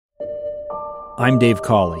I'm Dave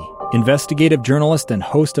Cawley, investigative journalist and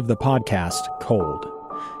host of the podcast Cold.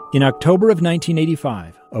 In October of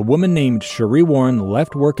 1985, a woman named Sheree Warren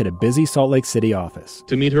left work at a busy Salt Lake City office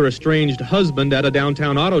to meet her estranged husband at a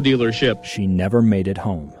downtown auto dealership. She never made it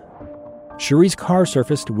home. Sheree's car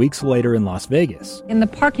surfaced weeks later in Las Vegas. In the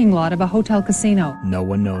parking lot of a hotel casino. No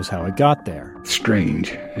one knows how it got there.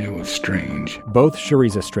 Strange. It was strange. Both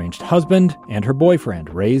Sheree's estranged husband and her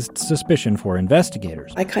boyfriend raised suspicion for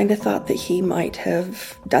investigators. I kind of thought that he might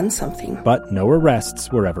have done something. But no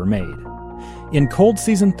arrests were ever made. In Cold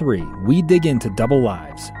Season 3, we dig into double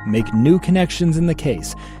lives, make new connections in the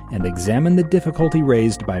case, and examine the difficulty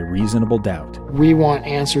raised by reasonable doubt. We want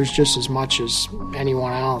answers just as much as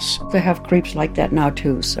anyone else. They have creeps like that now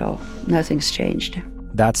too, so nothing's changed.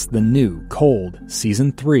 That's the new Cold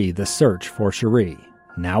Season 3, The Search for Sheree,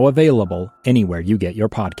 now available anywhere you get your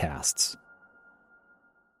podcasts.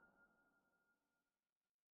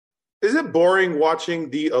 Is it boring watching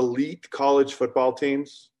the elite college football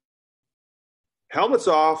teams? Helmets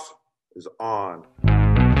Off is on.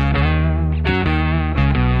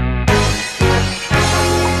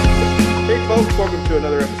 Hey folks, welcome to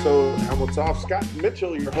another episode of Helmets Off. Scott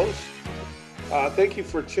Mitchell, your host. Thank you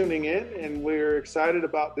for tuning in, and we're excited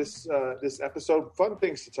about this episode. Fun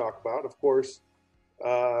things to talk about, of course.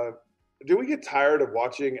 Do we get tired of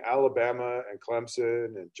watching Alabama and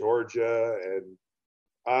Clemson and Georgia and,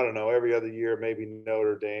 I don't know, every other year maybe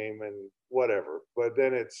Notre Dame and whatever, but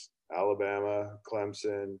then it's Alabama,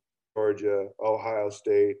 Clemson, Georgia, Ohio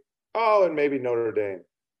State, and maybe Notre Dame.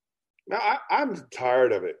 Now, I'm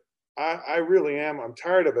tired of it. I really am. I'm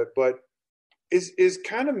tired of it. But is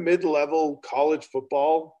kind of mid-level college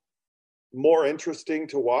football more interesting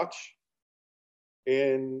to watch?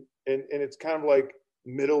 And it's kind of like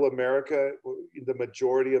middle America, the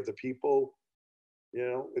majority of the people,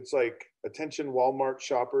 it's like attention Walmart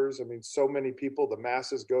shoppers. I mean, so many people, the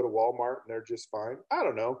masses go to Walmart and they're just fine. I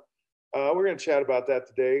don't know. We're going to chat about that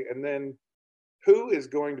today. And then who is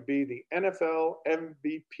going to be the NFL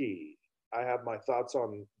MVP? I have my thoughts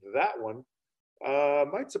on that one.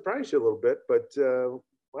 Might surprise you a little bit, but,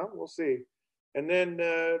 we'll see. And then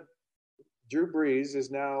Drew Brees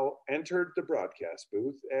has now entered the broadcast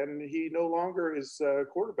booth, and he no longer is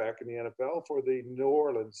quarterback in the NFL for the New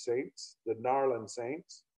Orleans Saints, the Narland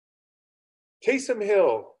Saints. Taysom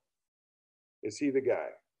Hill, is he the guy?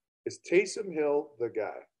 Is Taysom Hill the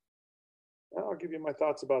guy? I'll give you my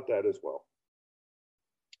thoughts about that as well.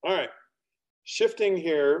 All right. Shifting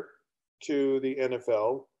here to the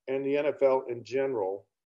NFL and the NFL in general,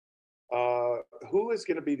 who is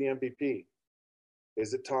going to be the MVP?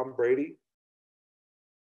 Is it Tom Brady?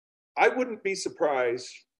 I wouldn't be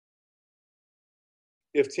surprised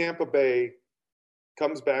if Tampa Bay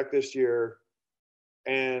comes back this year,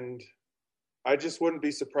 and I just wouldn't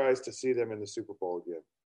be surprised to see them in the Super Bowl again.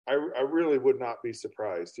 I really would not be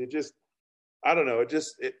surprised. I don't know. And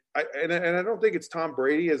I don't think it's Tom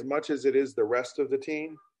Brady as much as it is the rest of the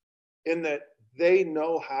team, in that they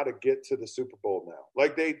know how to get to the Super Bowl now.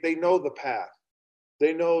 Like they know the path.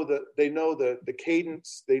 They know the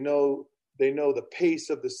cadence. They know the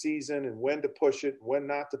pace of the season and when to push it, and when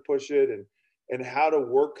not to push it, and how to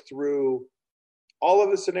work through all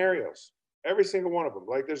of the scenarios. Every single one of them.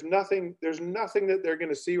 Like there's nothing that they're going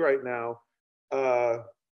to see right now that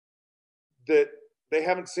they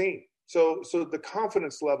haven't seen. So the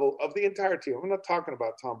confidence level of the entire team, I'm not talking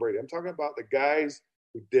about Tom Brady. I'm talking about the guys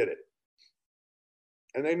who did it.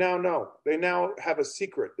 And they now know. They now have a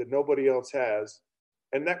secret that nobody else has.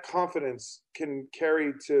 And that confidence can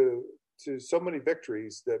carry to so many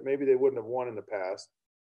victories that maybe they wouldn't have won in the past.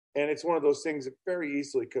 And it's one of those things that very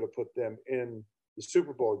easily could have put them in the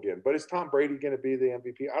Super Bowl again. But is Tom Brady going to be the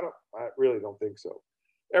MVP? I really don't think so.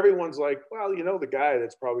 Everyone's like, well, the guy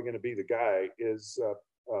that's probably going to be the guy is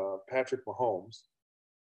Patrick Mahomes,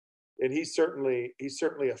 and he's certainly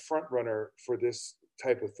a front runner for this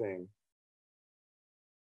type of thing.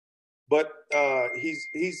 But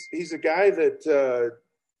he's a guy that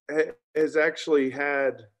has actually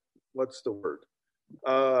had, what's the word?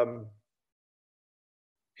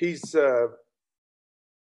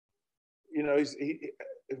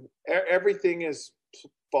 Everything is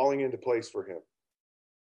falling into place for him,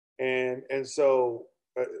 and so.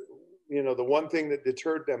 The one thing that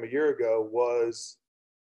deterred them a year ago was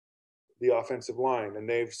the offensive line, and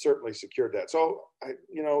they've certainly secured that. So,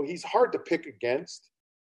 he's hard to pick against,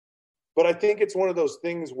 but I think it's one of those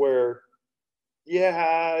things where,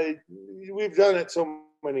 we've done it so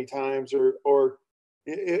many times, or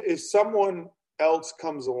if someone else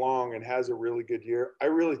comes along and has a really good year, I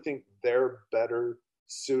really think they're better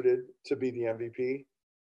suited to be the MVP.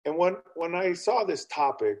 And when I saw this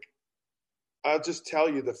topic, I'll just tell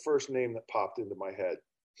you the first name that popped into my head.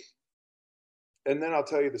 And then I'll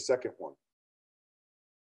tell you the second one.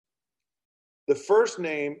 The first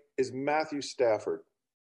name is Matthew Stafford.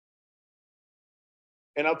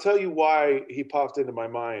 And I'll tell you why he popped into my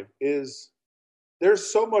mind is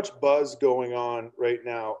there's so much buzz going on right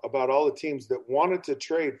now about all the teams that wanted to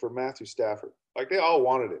trade for Matthew Stafford. Like they all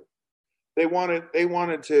wanted it. They wanted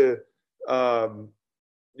to, the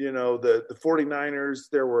 49ers.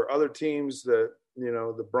 There were other teams that,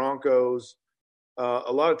 the Broncos.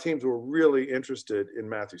 A lot of teams were really interested in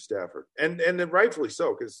Matthew Stafford. And then rightfully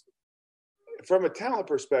so, because from a talent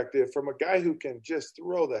perspective, from a guy who can just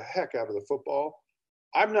throw the heck out of the football,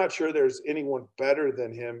 I'm not sure there's anyone better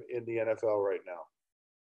than him in the NFL right now.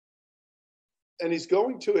 And he's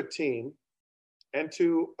going to a team and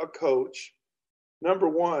to a coach, number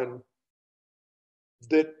one,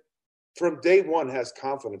 that from day one has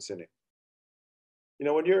confidence in him.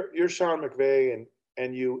 When you're Sean McVay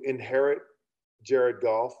and you inherit Jared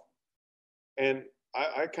Goff, and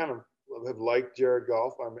I kind of have liked Jared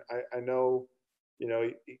Goff. I know, he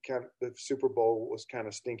kind of, the Super Bowl was kind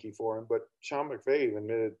of stinky for him, but Sean McVay even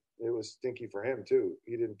admitted it was stinky for him too.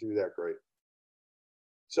 He didn't do that great.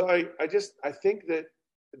 So I think that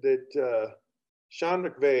Sean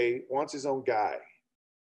McVay wants his own guy.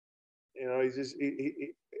 He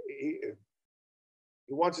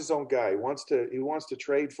wants his own guy. He wants to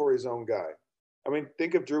trade for his own guy. I mean,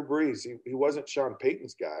 think of Drew Brees. He wasn't Sean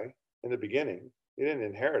Payton's guy in the beginning. He didn't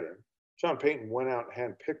inherit him. Sean Payton went out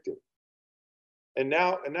and handpicked him. And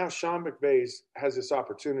now Sean McVay has this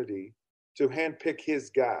opportunity to handpick his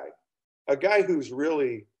guy, a guy who's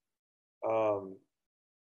really,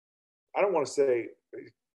 I don't want to say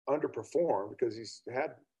underperformed because he's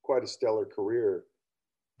had quite a stellar career,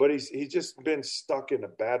 but he's just been stuck in a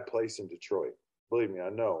bad place in Detroit. Believe me, I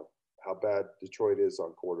know how bad Detroit is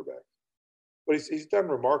on quarterback. But he's done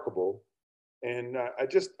remarkable, and I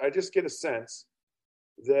just get a sense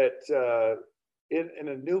that in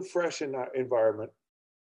a new, fresh environment,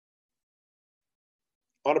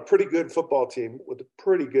 on a pretty good football team with a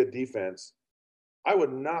pretty good defense, I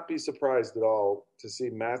would not be surprised at all to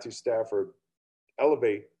see Matthew Stafford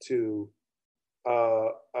elevate to a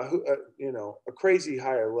crazy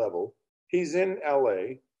higher level. He's in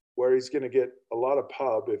LA, where he's going to get a lot of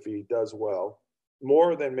pub if he does well.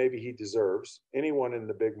 More than maybe he deserves. Anyone in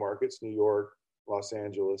the big markets, New York, Los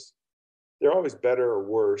Angeles, they're always better or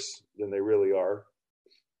worse than they really are.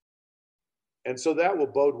 And so that will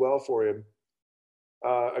bode well for him.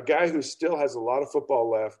 A guy who still has a lot of football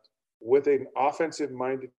left with an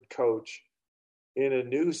offensive-minded coach in a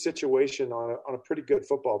new situation on a pretty good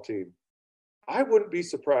football team. I wouldn't be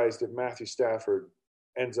surprised if Matthew Stafford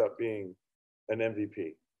ends up being an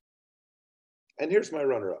MVP. And here's my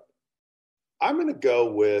runner-up. I'm going to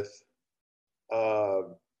go with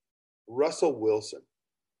Russell Wilson.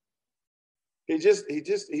 He's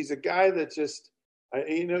a guy that just,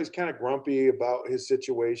 he's kind of grumpy about his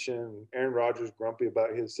situation. Aaron Rodgers grumpy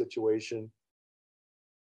about his situation.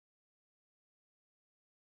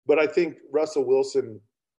 But I think Russell Wilson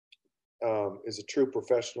is a true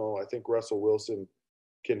professional. I think Russell Wilson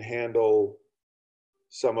can handle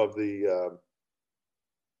some of the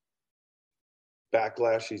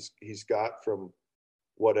backlash he's got from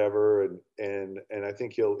whatever, and I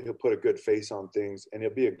think he'll put a good face on things, and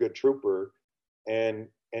he'll be a good trooper, and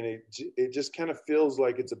it just kind of feels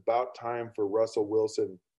like it's about time for Russell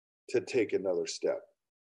Wilson to take another step.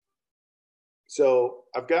 So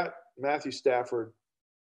I've got Matthew Stafford,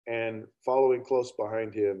 and following close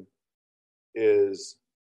behind him is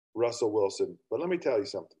Russell Wilson. But let me tell you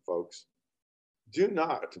something, folks. Do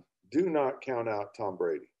not count out Tom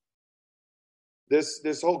Brady.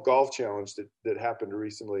 This whole golf challenge that happened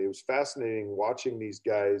recently, it was fascinating watching these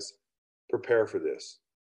guys prepare for this.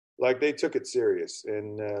 Like, they took it serious.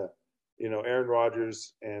 And, Aaron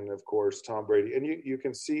Rodgers and, of course, Tom Brady. And you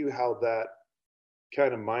can see how that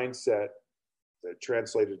kind of mindset that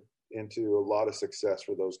translated into a lot of success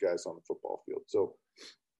for those guys on the football field. So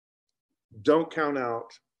do not count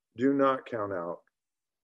out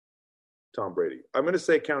Tom Brady. I'm going to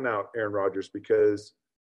say count out Aaron Rodgers because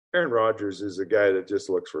Aaron Rodgers is a guy that just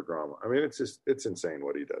looks for drama. I mean, it's insane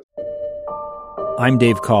what he does. I'm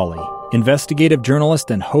Dave Cawley, investigative journalist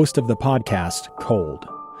and host of the podcast Cold.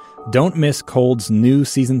 Don't miss Cold's new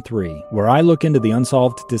Season 3, where I look into the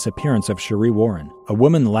unsolved disappearance of Sheree Warren, a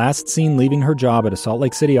woman last seen leaving her job at a Salt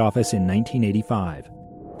Lake City office in 1985.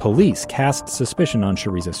 Police cast suspicion on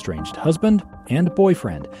Sheree's estranged husband and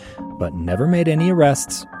boyfriend, but never made any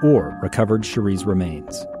arrests or recovered Sheree's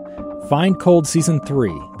remains. Find Cold Season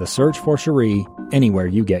 3, The Search for Sheree, anywhere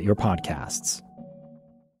you get your podcasts.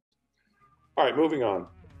 All right, moving on.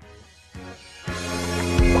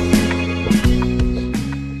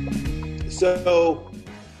 So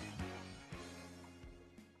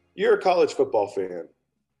you're a college football fan.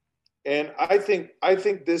 And I think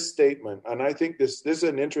this statement, and I think this is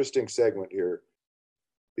an interesting segment here,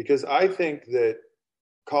 because I think that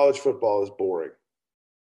college football is boring.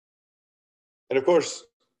 And of course,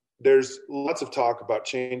 there's lots of talk about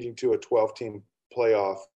changing to a 12-team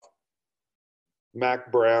playoff.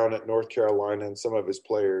 Mac Brown at North Carolina and some of his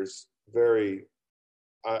players, very,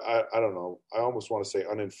 I don't know, I almost want to say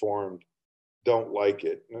uninformed, don't like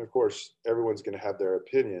it. And of course, everyone's going to have their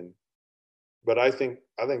opinion. But I think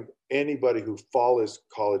anybody who follows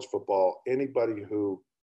college football, anybody who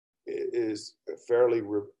is fairly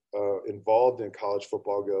involved in college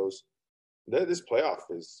football goes, this playoff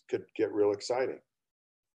could get real exciting.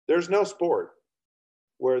 There's no sport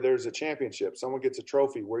where there's a championship, someone gets a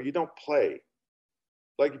trophy where you don't play.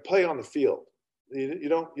 Like you play on the field. You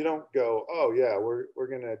don't go, oh yeah, we're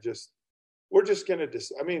just gonna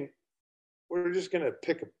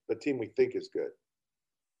pick a team we think is good.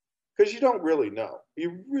 Because you don't really know.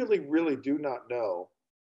 You really, really do not know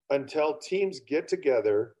until teams get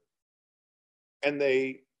together and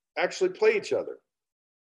they actually play each other.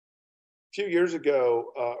 A few years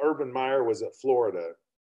ago, Urban Meyer was at Florida,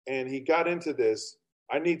 and he got into this,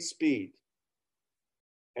 I need speed.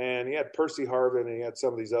 And he had Percy Harvin, and he had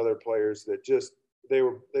some of these other players that just, they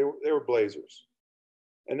were blazers.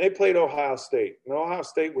 And they played Ohio State. And Ohio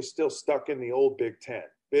State was still stuck in the old Big Ten.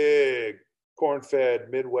 Big, corn-fed,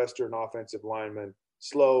 Midwestern offensive lineman,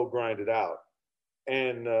 slow, grinded out.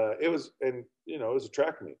 And it was a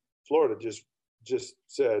track meet. Florida just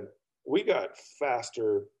said, we got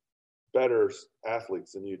faster, better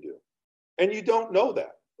athletes than you do. And you don't know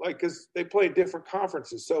that, because they play different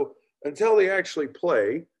conferences. So until they actually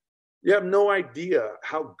play, you have no idea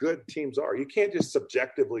how good teams are. You can't just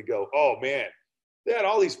subjectively go, oh, man, they had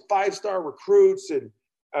all these 5-star recruits and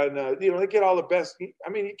they get all the best. I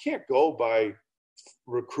mean, you can't go by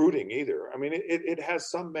recruiting either. I mean, it has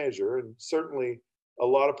some measure, and certainly a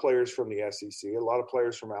lot of players from the SEC, a lot of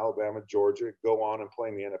players from Alabama, Georgia go on and play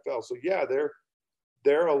in the NFL. So, yeah, there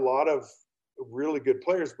are a lot of really good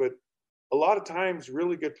players, but a lot of times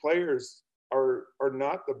really good players are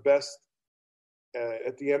not the best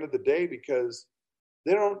at the end of the day, because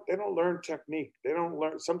they don't learn technique. They don't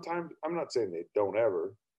learn. Sometimes, I'm not saying they don't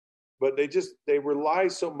ever, but they rely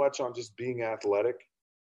so much on just being athletic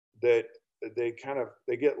that they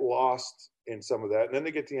get lost in some of that. And then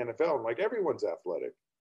they get to the NFL and everyone's athletic,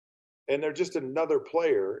 and they're just another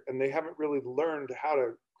player, and they haven't really learned how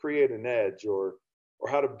to create an edge or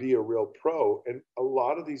how to be a real pro. And a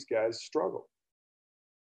lot of these guys struggle.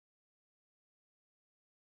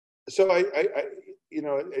 So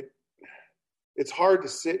it's hard to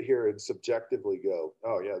sit here and subjectively go,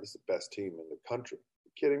 oh yeah, this is the best team in the country. Are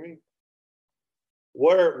you kidding me?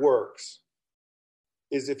 Where it works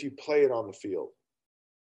is if you play it on the field.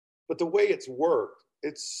 But the way it's worked,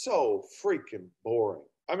 it's so freaking boring.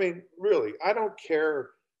 I mean, really, I don't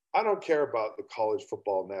care about the college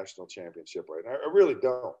football national championship right now. I really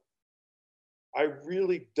don't. I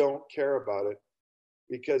really don't care about it,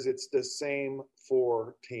 because it's the same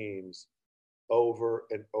 4 teams over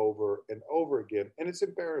and over and over again. And it's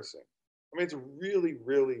embarrassing. I mean, it's really,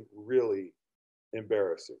 really, really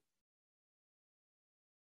embarrassing.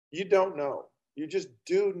 You don't know. You just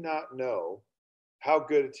do not know how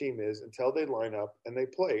good a team is until they line up and they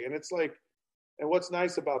play. And it's and what's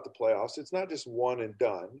nice about the playoffs, it's not just one and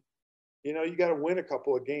done. You got to win a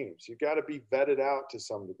couple of games. You got to be vetted out to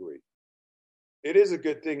some degree. It is a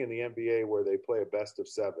good thing in the NBA where they play a best of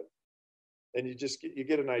 7. And you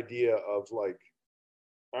get an idea of all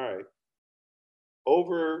right,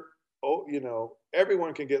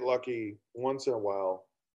 everyone can get lucky once in a while,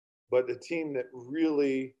 but the team that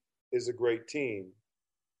really is a great team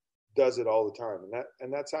does it all the time.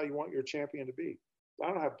 And that's how you want your champion to be. I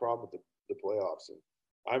don't have a problem with the playoffs. And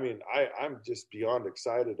I mean, I'm just beyond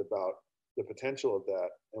excited about the potential of that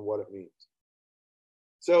and what it means.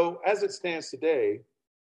 So as it stands today,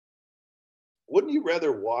 wouldn't you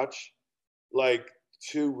rather watch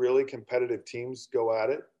 2 really competitive teams go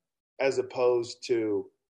at it, as opposed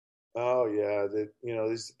to, oh yeah,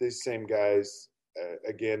 these same guys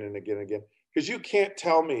again and again and again? Because you can't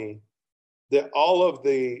tell me that all of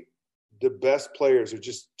the best players are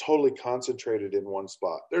just totally concentrated in one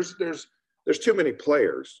spot. There's too many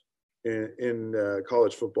players in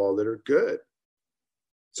college football that are good.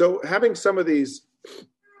 So having some of these,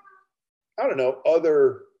 I don't know,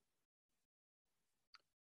 other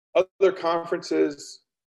conferences,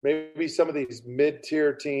 maybe some of these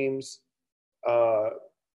mid-tier teams,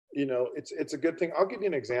 it's a good thing. I'll give you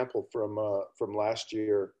an example from last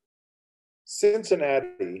year.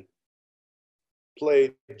 Cincinnati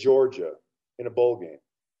played Georgia in a bowl game,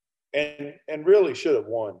 and really should have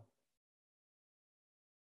won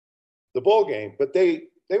the bowl game. But they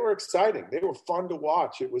were exciting. They were fun to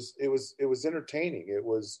watch. It was entertaining. It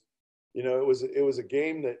was a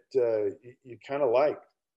game that you kind of liked.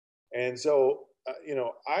 And so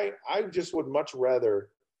I just would much rather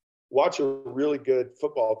watch a really good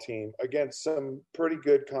football team against some pretty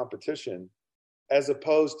good competition, as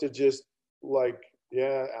opposed to just like,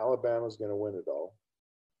 yeah, Alabama's going to win it all.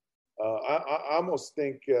 I almost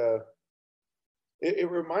think it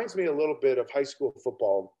reminds me a little bit of high school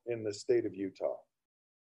football in the state of Utah.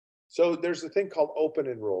 So there's a thing called open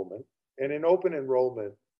enrollment. And in open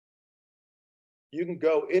enrollment, you can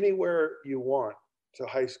go anywhere you want to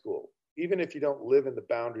high school, even if you don't live in the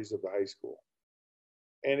boundaries of the high school.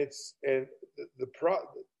 And the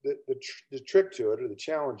trick to it, or the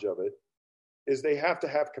challenge of it, is they have to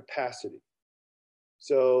have capacity.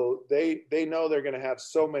 So they know they're going to have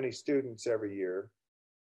so many students every year.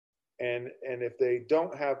 And if they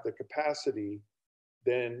don't have the capacity,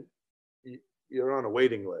 then you're on a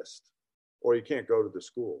waiting list, or you can't go to the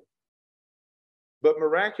school. But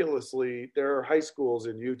miraculously, there are high schools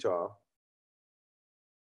in Utah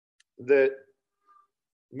that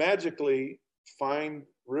magically find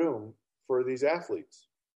room for these athletes.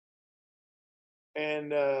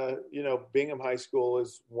 And, Bingham High School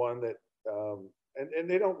is one that, and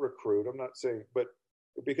they don't recruit, I'm not saying, but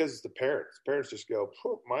because it's the parents. Parents just go,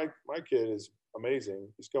 my kid is amazing.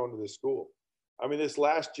 He's going to this school. I mean, this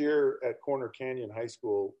last year at Corner Canyon High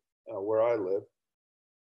School, where I live,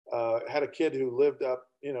 had a kid who lived up,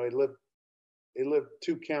 he lived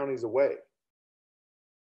 2 counties away.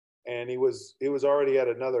 And he was already at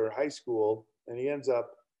another high school, and he ends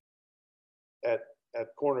up at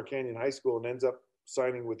Corner Canyon High School and ends up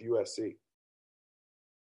signing with USC.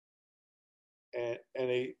 And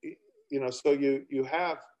he, so you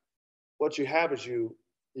have, what you have is you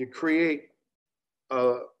create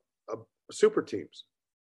a super teams.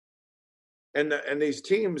 And these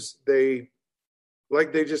teams, they're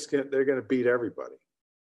going to beat everybody.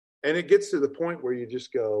 And it gets to the point where you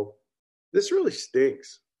just go, this really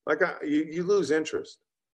stinks. You lose interest.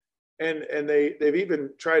 And they've even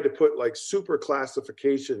tried to put like super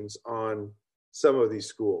classifications on some of these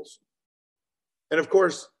schools. And of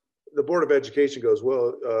course, the Board of Education goes,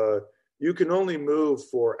 well, you can only move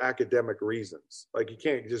for academic reasons. Like, you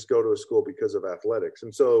can't just go to a school because of athletics.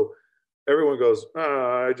 And so everyone goes,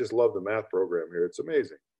 I just love the math program here. It's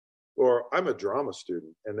amazing. Or I'm a drama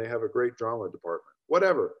student and they have a great drama department.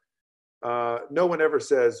 Whatever. No one ever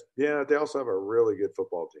says, yeah, they also have a really good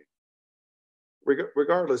football team.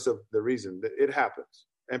 Regardless of the reason, it happens.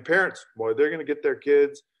 And parents, boy, they're going to get their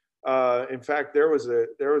kids. In fact, there was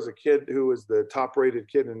a kid who was the top-rated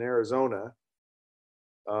kid in Arizona,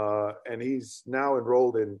 and he's now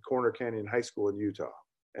enrolled in Corner Canyon High School in Utah,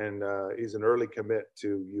 and he's an early commit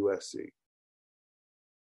to USC.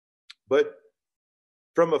 But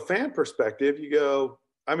from a fan perspective, you go,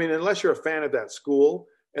 I mean, unless you're a fan of that school,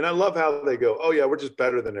 and I love how they go, oh, yeah, we're just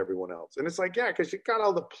better than everyone else. And it's like, yeah, because you got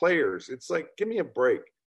all the players. It's like, give me a break.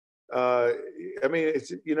 I mean,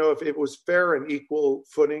 it's, if it was fair and equal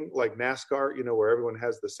footing like NASCAR, where everyone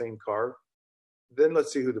has the same car, then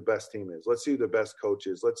let's see who the best team is. Let's see who the best coach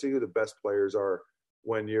is. Let's see who the best players are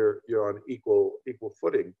when you're on equal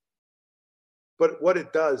footing. But what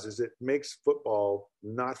it does is it makes football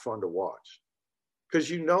not fun to watch, because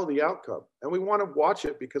the outcome, and we want to watch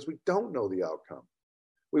it because we don't know the outcome.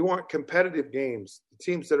 We want competitive games,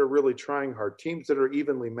 teams that are really trying hard, teams that are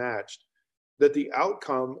evenly matched, that the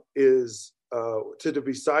outcome is to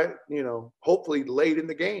decide, hopefully late in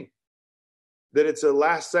the game, that it's a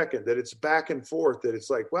last second, that it's back and forth, that it's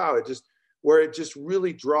like, wow, it just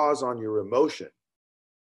really draws on your emotion.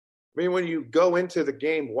 I mean, when you go into the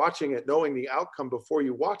game watching it, knowing the outcome before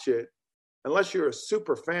you watch it, unless you're a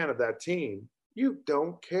super fan of that team, you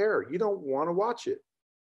don't care. You don't want to watch it.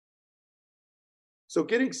 So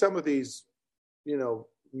getting some of these,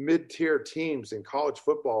 mid-tier teams in college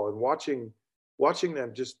football and watching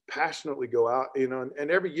them just passionately go out, and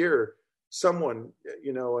every year someone,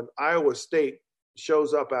 an Iowa State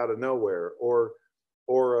shows up out of nowhere, or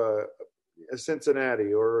a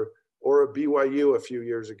Cincinnati, or a BYU a few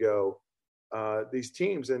years ago, these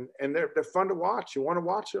teams, and they're fun to watch. You want to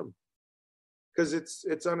watch them because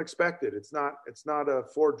it's unexpected. It's not a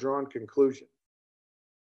foredrawn conclusion.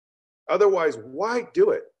 Otherwise, why do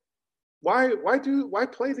it? Why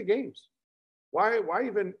play the games? Why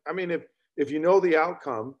even? I mean, if you know the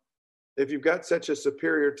outcome, if you've got such a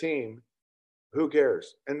superior team, Who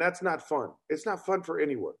cares? And that's not fun. It's not fun for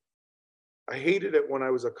anyone. I hated it when I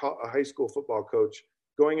was a high school football coach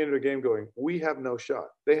going into a game going, we have no shot.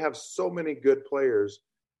 They have so many good players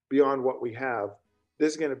beyond what we have.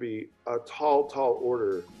 This is going to be a tall, tall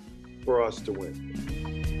order for us to win.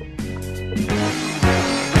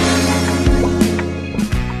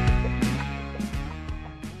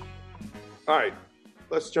 All right,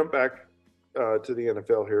 let's jump back to the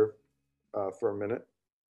NFL here for a minute.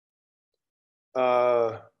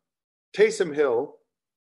 Taysom Hill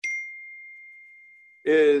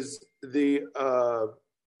is the,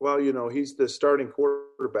 he's the starting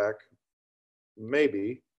quarterback,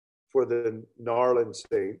 maybe, for the New Orleans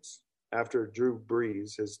Saints after Drew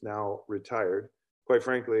Brees has now retired. Quite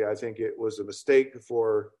frankly, I think it was a mistake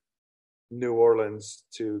for New Orleans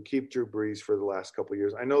to keep Drew Brees for the last couple of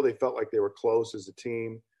years. I know they felt like they were close as a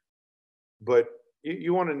team, but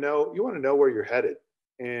you want to know where you're headed.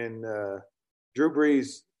 And Drew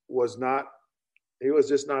Brees was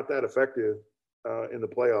just not that effective in the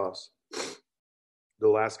playoffs the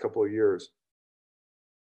last couple of years.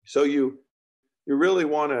 So you really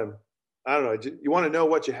want to, you want to know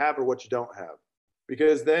what you have or what you don't have,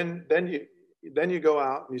 because then you go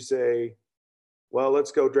out and you say, well,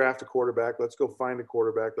 let's go draft a quarterback. Let's go find a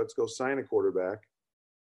quarterback. Let's go sign a quarterback.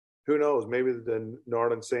 Who knows? Maybe the New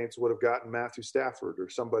Orleans Saints would have gotten Matthew Stafford or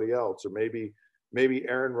somebody else, or maybe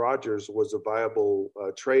Aaron Rodgers was a viable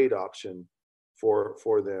trade option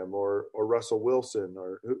for them, or Russell Wilson,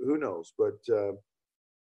 or who knows? But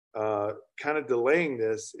kind of delaying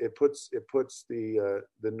this, it puts the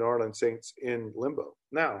New Orleans Saints in limbo.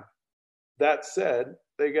 Now, that said,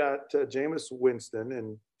 they got Jameis Winston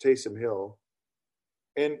and Taysom Hill,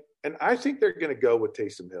 and I think they're going to go with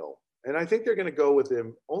Taysom Hill, and I think they're going to go with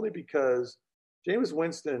him only because Jameis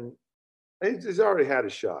Winston, he's already had a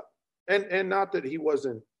shot. And not that he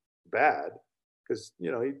wasn't bad, because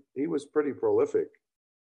he was pretty prolific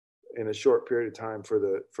in a short period of time for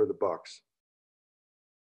the Bucks.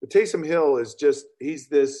 But Taysom Hill is he's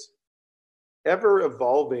this ever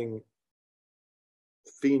evolving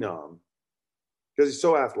phenom because he's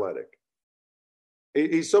so athletic.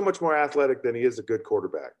 He's so much more athletic than he is a good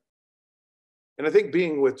quarterback. And I think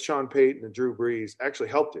being with Sean Payton and Drew Brees actually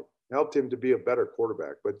helped him to be a better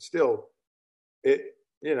quarterback. But still,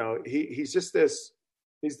 he's just this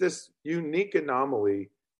unique anomaly.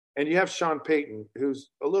 And you have Sean Payton, who's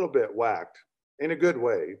a little bit whacked in a good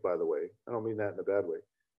way, by the way. I don't mean that in a bad way,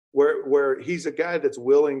 where he's a guy that's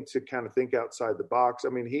willing to kind of think outside the box. I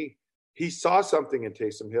mean, he saw something in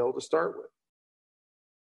Taysom Hill to start with.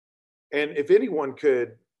 And if anyone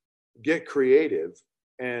could get creative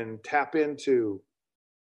and tap into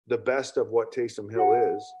the best of what Taysom Hill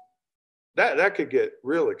is, that could get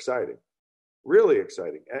really exciting,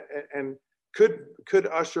 and could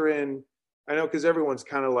usher in. I know, because everyone's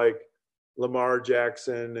kind of like Lamar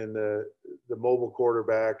Jackson and the mobile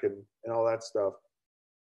quarterback and all that stuff.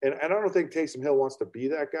 And I don't think Taysom Hill wants to be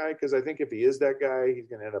that guy, because I think if he is that guy, he's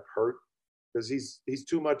going to end up hurt, because he's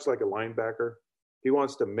too much like a linebacker. He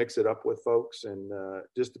wants to mix it up with folks, and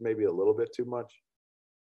just maybe a little bit too much.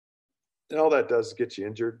 And all that does is get you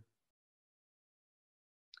injured.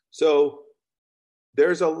 So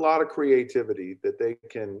there's a lot of creativity that they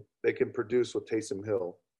can produce with Taysom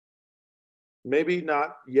Hill. Maybe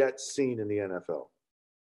not yet seen in the NFL.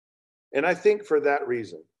 And I think for that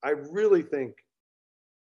reason, I really think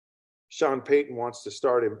Sean Payton wants to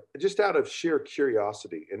start him just out of sheer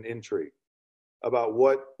curiosity and intrigue about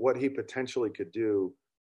what he potentially could do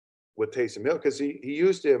with Taysom Hill, because he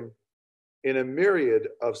used him in a myriad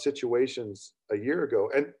of situations a year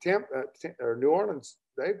ago. And New Orleans,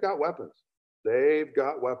 they've got weapons.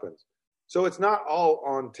 So it's not all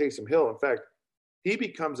on Taysom Hill. In fact, he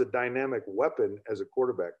becomes a dynamic weapon as a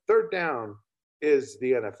quarterback. Third down is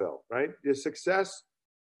the NFL, right? Your success,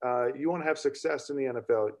 you want to have success in the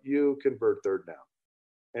NFL, you convert third down.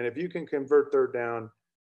 And if you can convert third down,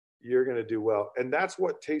 you're going to do well. And that's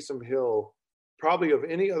what Taysom Hill, probably of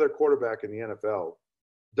any other quarterback in the NFL,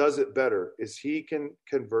 does it better, is he can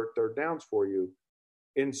convert third downs for you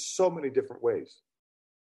in so many different ways.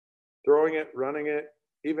 Throwing it, running it,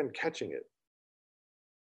 even catching it.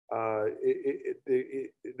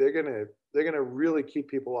 They're gonna really keep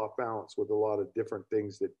people off balance with a lot of different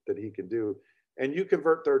things that he can do. And you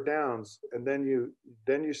convert third downs, and then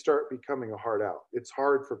you start becoming a hard out. It's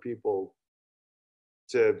hard for people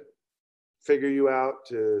to figure you out,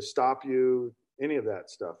 to stop you, any of that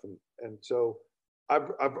stuff. And so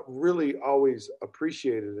I've really always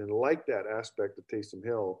appreciated and liked that aspect of Taysom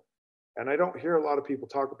Hill. And I don't hear a lot of people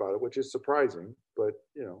talk about it, which is surprising, but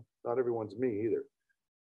not everyone's me either.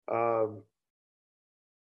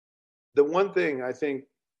 the one thing I think,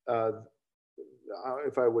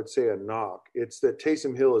 if I would say a knock, it's that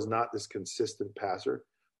Taysom Hill is not this consistent passer.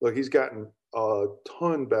 Look, he's gotten a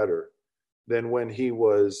ton better than when he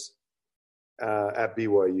was at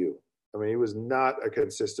BYU. I mean, he was not a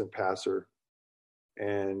consistent passer.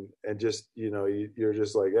 And just, you're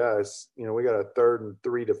just like, we got a 3rd and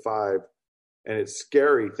 3 to 5. And it's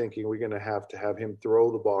scary thinking we're going to have him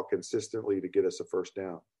throw the ball consistently to get us a first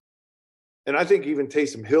down. And I think even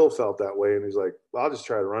Taysom Hill felt that way. And he's like, well, I'll just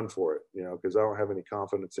try to run for it, because I don't have any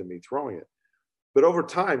confidence in me throwing it. But over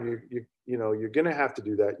time, you're going to have to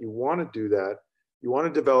do that. You want to do that. You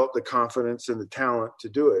want to develop the confidence and the talent to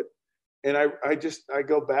do it. And I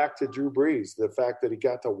go back to Drew Brees, the fact that he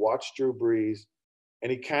got to watch Drew Brees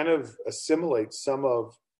and he kind of assimilates some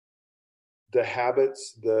of the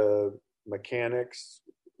habits, the mechanics,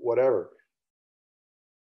 whatever.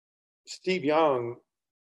 Steve Young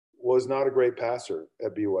was not a great passer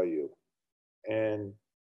at BYU. And,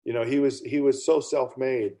 he was so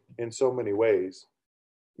self-made in so many ways,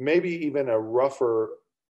 maybe even a rougher,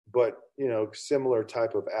 but, similar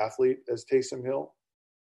type of athlete as Taysom Hill.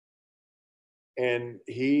 And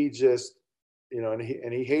he just, and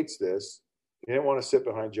he hates this. He didn't want to sit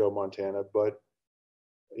behind Joe Montana, but,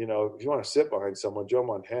 if you want to sit behind someone, Joe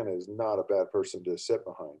Montana is not a bad person to sit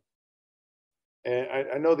behind. And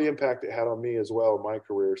I know the impact it had on me as well in my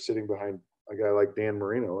career, sitting behind a guy like Dan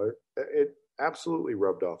Marino. It absolutely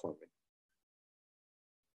rubbed off on me.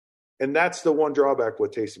 And that's the one drawback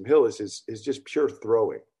with Taysom Hill is just pure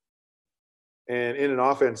throwing. And in an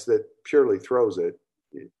offense that purely throws it,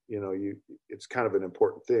 it's kind of an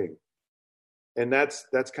important thing. And that's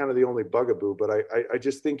kind of the only bugaboo. But I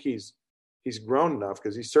just think he's grown enough,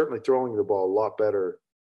 because he's certainly throwing the ball a lot better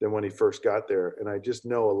than when he first got there. And I just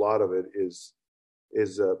know a lot of it is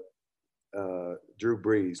Drew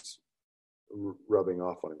Brees rubbing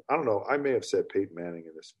off on him. I don't know. I may have said Peyton Manning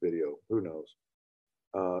in this video. Who knows?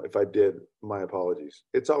 If I did, my apologies.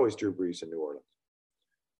 It's always Drew Brees in New Orleans.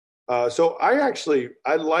 So I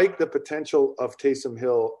like the potential of Taysom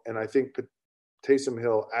Hill, and I think Taysom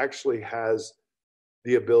Hill actually has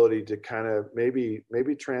the ability to kind of maybe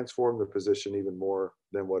transform the position even more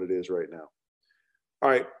than what it is right now. All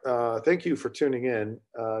right. Thank you for tuning in.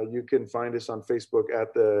 You can find us on Facebook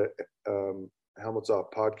at the Helmets Off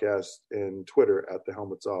Podcast and Twitter at the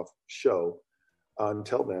Helmets Off Show.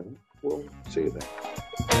 Until then, we'll see you then.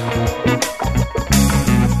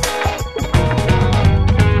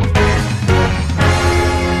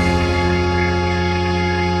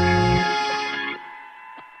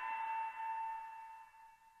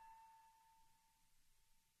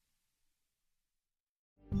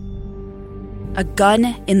 A gun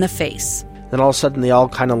in the face. Then all of a sudden they all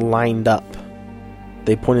kind of lined up.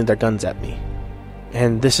 They pointed their guns at me.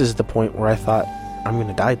 And this is the point where I thought, I'm going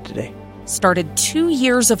to die today. Started 2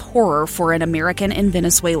 years of horror for an American in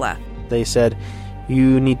Venezuela. They said,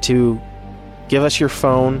 you need to give us your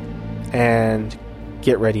phone and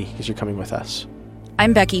get ready because you're coming with us.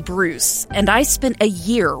 I'm Becky Bruce, and I spent a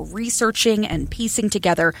year researching and piecing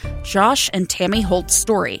together Josh and Tammy Holt's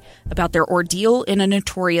story about their ordeal in a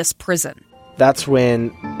notorious prison. That's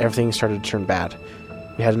when everything started to turn bad.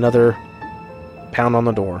 We had another pound on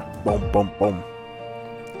the door. Boom, boom, boom.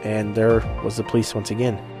 And there was the police once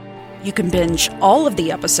again. You can binge all of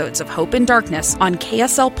the episodes of Hope in Darkness on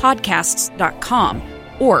KSLPodcasts.com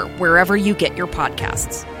or wherever you get your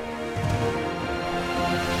podcasts.